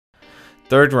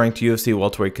third-ranked UFC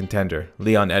welterweight contender,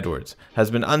 Leon Edwards, has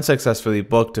been unsuccessfully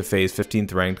booked to face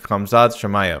 15th-ranked Khamzat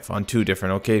Chimaev on 2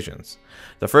 different occasions.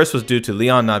 The first was due to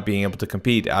Leon not being able to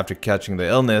compete after catching the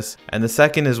illness, and the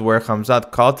second is where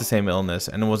Khamzat caught the same illness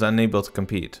and was unable to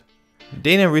compete.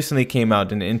 Dana recently came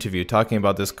out in an interview talking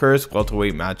about this cursed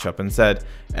welterweight matchup and said,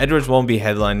 Edwards won't be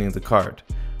headlining the card.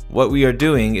 What we are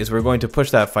doing is we're going to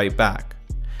push that fight back.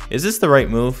 Is this the right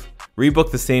move?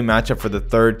 Rebook the same matchup for the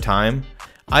 3rd time?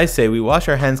 I say we wash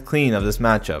our hands clean of this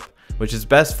matchup, which is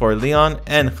best for Leon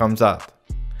and Khamzat.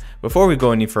 Before we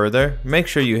go any further, make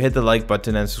sure you hit the like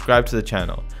button and subscribe to the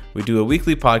channel. We do a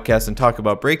weekly podcast and talk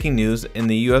about breaking news in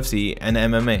the UFC and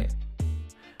MMA.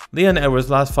 Leon Edwards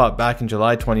last fought back in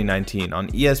July 2019 on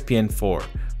ESPN4,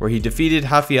 where he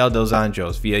defeated Rafael dos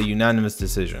Anjos via unanimous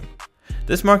decision.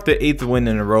 This marked the 8th win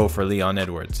in a row for Leon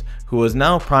Edwards, who was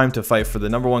now primed to fight for the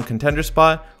 #1 contender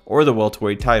spot or the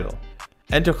welterweight title.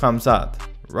 Enter Khamzat,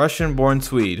 Russian-born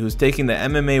Swede who's taking the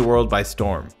MMA world by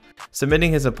storm,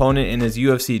 submitting his opponent in his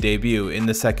UFC debut in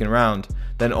the 2nd round,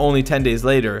 then only 10 days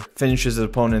later finishes his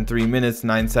opponent in 3 minutes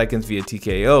 9 seconds via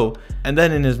TKO, and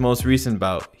then in his most recent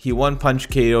bout, he one-punch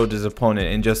KO'd his opponent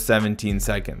in just 17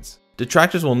 seconds.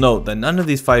 Detractors will note that none of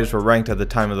these fighters were ranked at the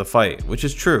time of the fight, which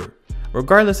is true.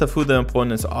 Regardless of who the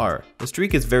opponents are, the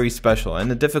streak is very special and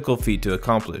a difficult feat to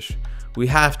accomplish. We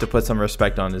have to put some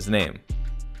respect on his name.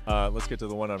 Let's get to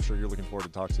the one I'm sure you're looking forward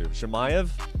to talk to. Chimaev?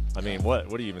 I mean, what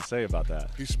do you even say about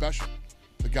that? He's special.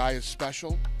 The guy is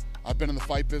special. I've been in the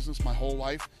fight business my whole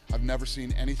life. I've never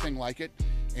seen anything like it.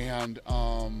 And,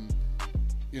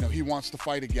 you know, he wants to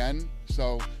fight again.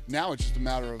 So now it's just a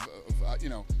matter of you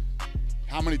know,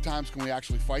 how many times can we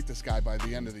actually fight this guy by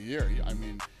the end of the year? I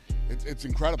mean, it's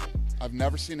incredible. I've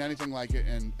never seen anything like it.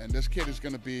 And this kid is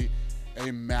going to be a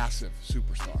massive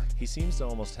superstar. He seems to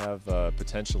almost have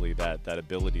potentially that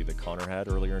ability that Conor had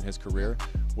earlier in his career,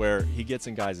 where he gets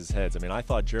in guys' heads. I mean, I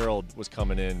thought Gerald was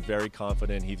coming in very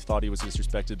confident. He thought he was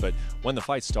disrespected, but when the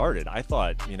fight started, I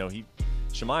thought, you know,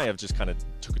 Chimaev just kind of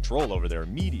took control over there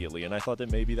immediately, and I thought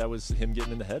that maybe that was him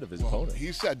getting in the head of his opponent.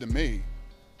 He said to me,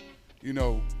 you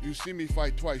know, you see me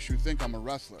fight twice, you think I'm a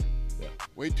wrestler. Yeah.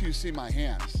 Wait till you see my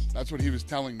hands. That's what he was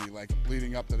telling me, like,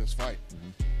 leading up to this fight.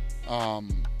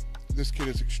 This kid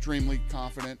is extremely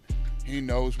confident. He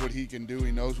knows what he can do.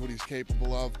 He knows what he's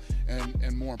capable of.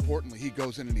 And more importantly, he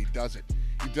goes in and he does it.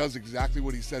 He does exactly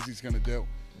what he says he's going to do.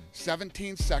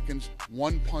 17 seconds,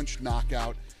 1-punch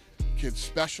knockout. Kid's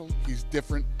special. He's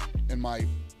different. In my,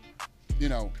 you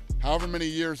know, however many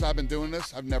years I've been doing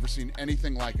this, I've never seen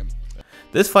anything like him.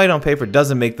 This fight on paper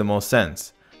doesn't make the most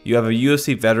sense. You have a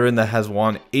UFC veteran that has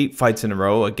won 8 fights in a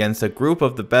row against a group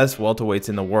of the best welterweights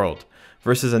in the world,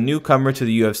 versus a newcomer to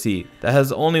the UFC that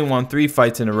has only won 3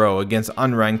 fights in a row against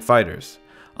unranked fighters.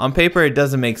 On paper it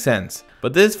doesn't make sense,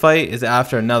 but this fight is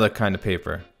after another kind of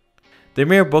paper. The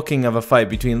mere booking of a fight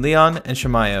between Leon and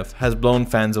Chimaev has blown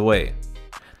fans away.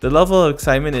 The level of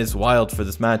excitement is wild for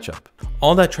this matchup.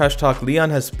 All that trash talk Leon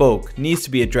has spoke needs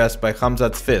to be addressed by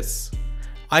Khamzat's fists.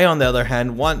 I, on the other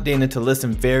hand, want Dana to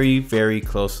listen very, very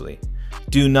closely.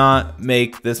 Do not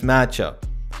make this matchup.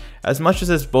 As much as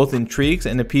this both intrigues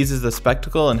and appeases the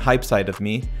spectacle and hype side of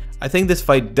me, I think this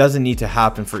fight doesn't need to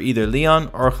happen for either Leon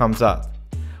or Khamzat.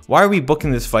 Why are we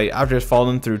booking this fight after it's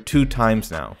fallen through 2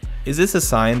 times now? Is this a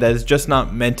sign that it's just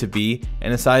not meant to be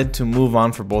and decided to move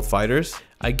on for both fighters?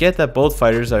 I get that both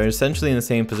fighters are essentially in the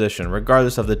same position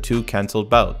regardless of the 2 cancelled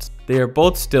bouts. They are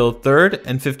both still 3rd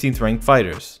and 15th ranked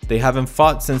fighters. They haven't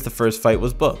fought since the first fight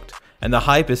was booked, and the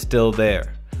hype is still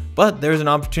there. But there is an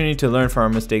opportunity to learn from our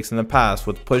mistakes in the past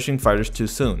with pushing fighters too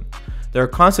soon. There are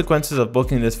consequences of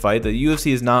booking this fight that the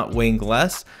UFC is not weighing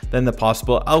less than the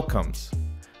possible outcomes.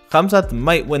 Khamzat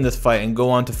might win this fight and go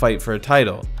on to fight for a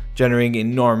title, generating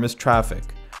enormous traffic.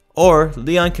 Or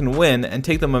Leon can win and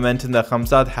take the momentum that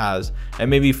Khamzat has and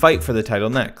maybe fight for the title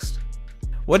next.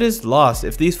 What is lost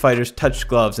if these fighters touch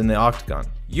gloves in the octagon?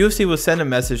 UFC will send a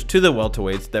message to the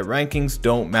welterweights that rankings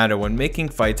don't matter when making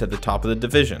fights at the top of the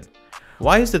division.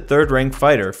 Why is the 3rd ranked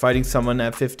fighter fighting someone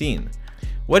at 15?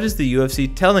 What is the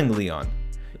UFC telling Leon?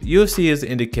 The UFC is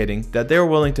indicating that they are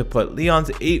willing to put Leon's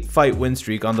 8-fight win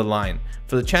streak on the line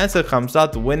for the chance of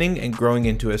Khamzat winning and growing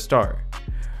into a star.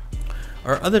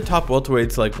 Are other top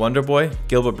welterweights like Wonderboy,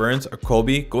 Gilbert Burns, or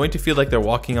Colby going to feel like they're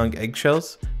walking on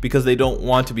eggshells because they don't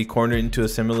want to be cornered into a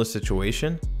similar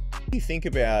situation? What do you think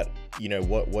about, you know,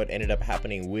 what ended up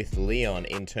happening with Leon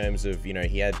in terms of, you know,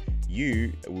 he had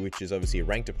you, which is obviously a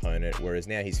ranked opponent, whereas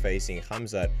now he's facing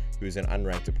Khamzat, who's an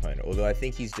unranked opponent. Although I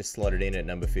think he's just slotted in at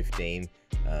number 15,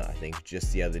 I think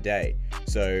just the other day.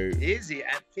 So is he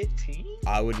at 15?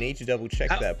 I would need to double check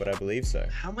that, but I believe so.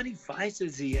 How many fights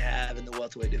does he have in the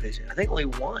welterweight division? I think only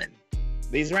 1.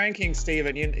 These rankings,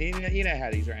 Steven, you know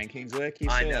how these rankings work.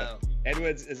 I know.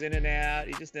 Edwards is in and out.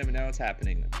 You just never know what's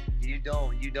happening. You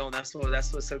don't. That's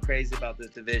what's so crazy about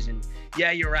this division.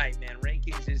 Yeah, you're right, man.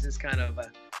 Rankings is just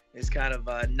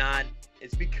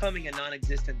it's becoming a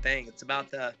non-existent thing. It's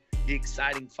about the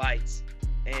exciting fights.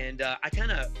 And I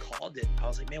kind of called it. I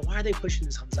was like, man, why are they pushing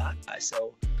this Khamzat guy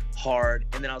so hard?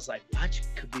 And then I was like, watch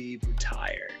Khabib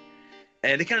retire.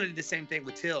 And they kind of did the same thing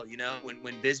with Till,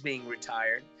 when Bisping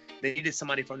retired. They needed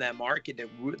somebody from that market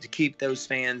to keep those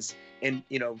fans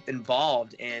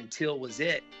involved, and Till was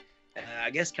it. I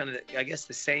guess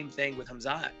the same thing with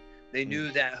Khamzat. They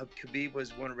knew that Khabib was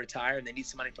going to retire, and they need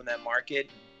somebody from that market.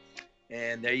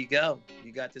 And there you go.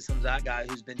 You got this Khamzat guy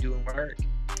who's been doing work.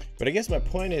 But I guess my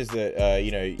point is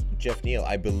that, Jeff Neal,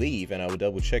 I believe, and I will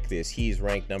double check this, he's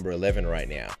ranked number 11 right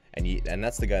now. And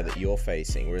that's the guy that you're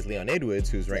facing. Whereas Leon Edwards,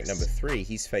 who's ranked number 3,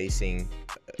 he's facing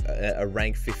a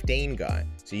rank 15 guy.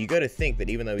 So you got to think that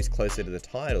even though he's closer to the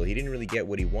title, he didn't really get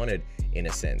what he wanted in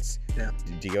a sense. Yeah.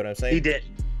 Do you get what I'm saying? He did.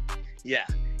 Yeah.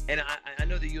 And I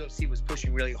know the UFC was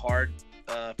pushing really hard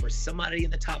for somebody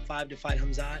in the top 5 to fight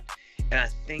Khamzat. And I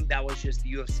think that was just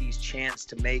the UFC's chance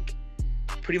to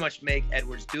pretty much make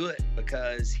Edwards do it,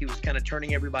 because he was kind of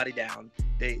turning everybody down.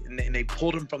 They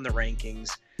pulled him from the rankings.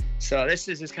 So this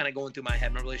is just kind of going through my head.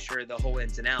 I'm not really sure the whole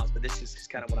ins and outs, but this is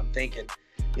just kind of what I'm thinking.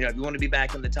 If you want to be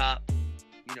back in the top,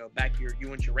 you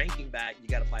want your ranking back, you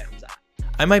got to fight Khamzat.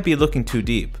 I might be looking too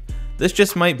deep. This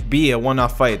just might be a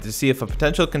one-off fight to see if a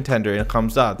potential contender in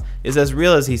Khamzat is as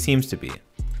real as he seems to be.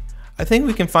 I think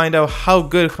we can find out how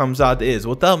good Khamzat is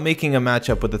without making a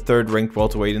matchup with the 3rd ranked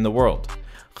welterweight in the world.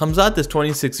 Khamzat is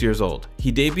 26 years old.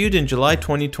 He debuted in July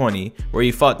 2020, where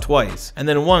he fought twice, and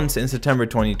then once in September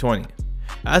 2020.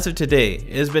 As of today,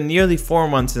 it has been nearly 4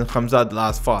 months since Khamzat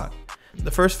last fought.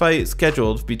 The first fight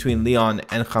scheduled between Leon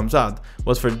and Khamzat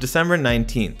was for December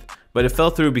 19th, but it fell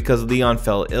through because Leon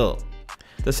fell ill.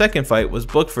 The second fight was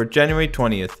booked for January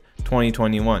 20th,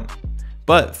 2021,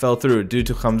 but fell through due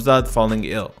to Khamzat falling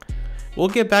ill. We'll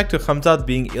get back to Khamzat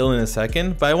being ill in a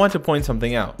second, but I want to point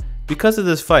something out. Because of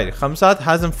this fight, Khamzat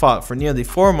hasn't fought for nearly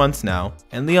 4 months now,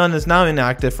 and Leon is now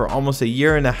inactive for almost a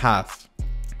year and a half.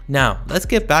 Now, let's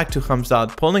get back to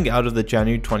Khamzat pulling out of the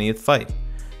January 20th fight.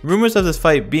 Rumors of this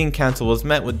fight being cancelled was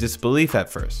met with disbelief at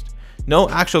first. No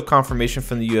actual confirmation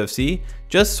from the UFC,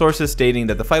 just sources stating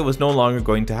that the fight was no longer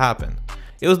going to happen.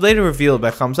 It was later revealed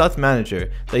by Khamzat's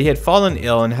manager that he had fallen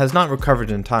ill and has not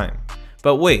recovered in time.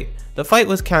 But wait, the fight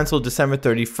was cancelled December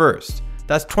 31st.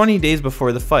 That's 20 days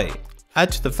before the fight.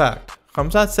 Add to the fact,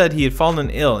 Khamzat said he had fallen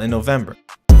ill in November.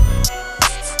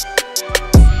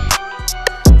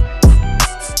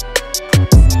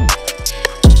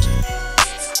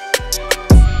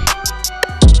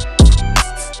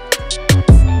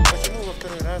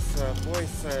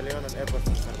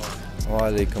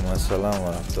 Алейкум ассалам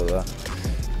варахматуллах.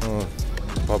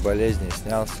 По болезни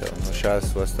снялся, но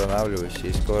сейчас восстанавливаюсь и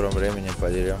в скором времени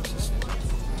подеремся с ним.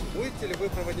 Будете ли вы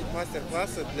проводить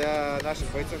мастер-классы для наших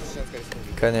бойцов Чеченской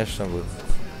Республики? Конечно буду.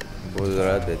 Буду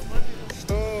рад этому.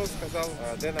 Что сказал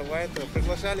Дэна Уайт?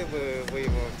 Приглашали бы вы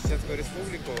его в Чеченскую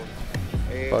Республику?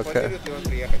 И планирует ли он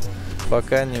приехать?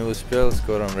 Пока не успел, в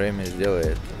скором времени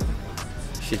сделает.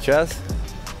 Сейчас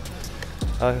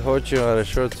очень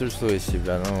хорошо чувствую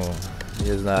себя,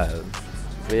 не знаю,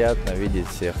 приятно видеть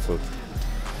всех тут.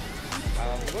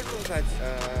 Можно узнать,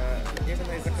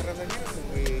 именно из-за коронавируса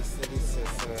вы снялись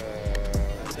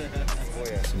с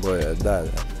боя? С боя, да.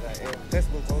 Тест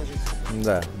был положительный?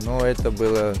 Да, это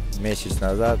было месяц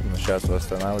назад, но сейчас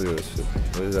восстанавливаюсь,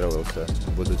 выздоровался,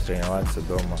 буду тренироваться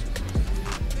дома.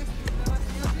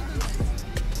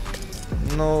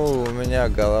 У меня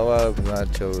голова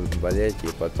начала болеть, и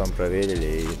потом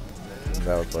проверили и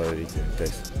дал положительный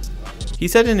тест. He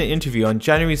said in an interview on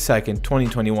January 2nd,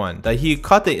 2021 that he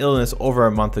caught the illness over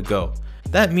a month ago.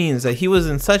 That means that he was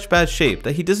in such bad shape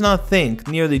that he does not think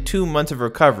nearly 2 months of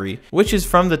recovery, which is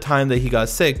from the time that he got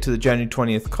sick to the January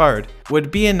 20th card,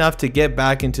 would be enough to get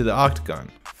back into the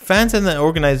octagon. Fans and the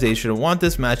organization want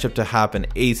this matchup to happen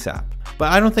ASAP,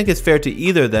 but I don't think it's fair to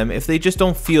either of them if they just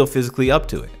don't feel physically up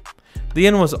to it.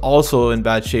 Leon was also in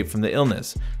bad shape from the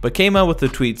illness, but came out with a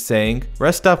tweet saying,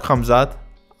 "Rest up Khamzat,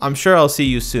 I'm sure I'll see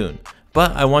you soon,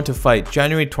 but I want to fight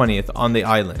January 20th on the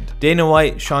island. Dana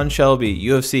White, Sean Shelby,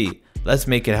 UFC, let's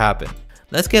make it happen.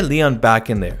 Let's get Leon back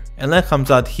in there and let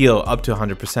Khamzat heal up to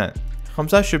 100%.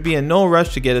 Khamzat should be in no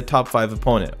rush to get a top 5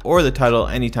 opponent or the title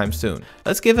anytime soon.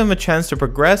 Let's give him a chance to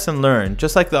progress and learn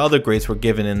just like the other greats were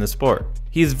given in the sport.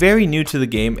 He is very new to the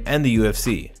game and the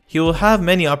UFC. He will have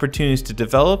many opportunities to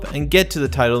develop and get to the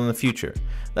title in the future.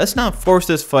 Let's not force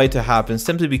this fight to happen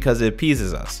simply because it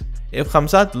appeases us. If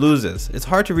Khamzat loses, it's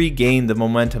hard to regain the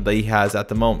momentum that he has at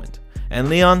the moment. And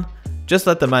Leon, just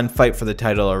let the man fight for the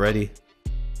title already.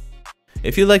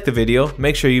 If you liked the video,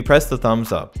 make sure you press the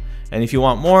thumbs up. And if you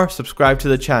want more, subscribe to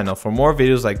the channel for more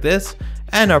videos like this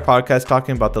and our podcast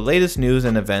talking about the latest news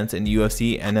and events in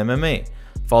UFC and MMA.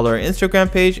 Follow our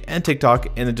Instagram page and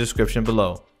TikTok in the description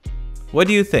below. What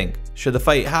do you think? Should the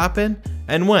fight happen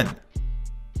and when?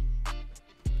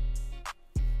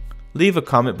 Leave a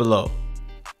comment below.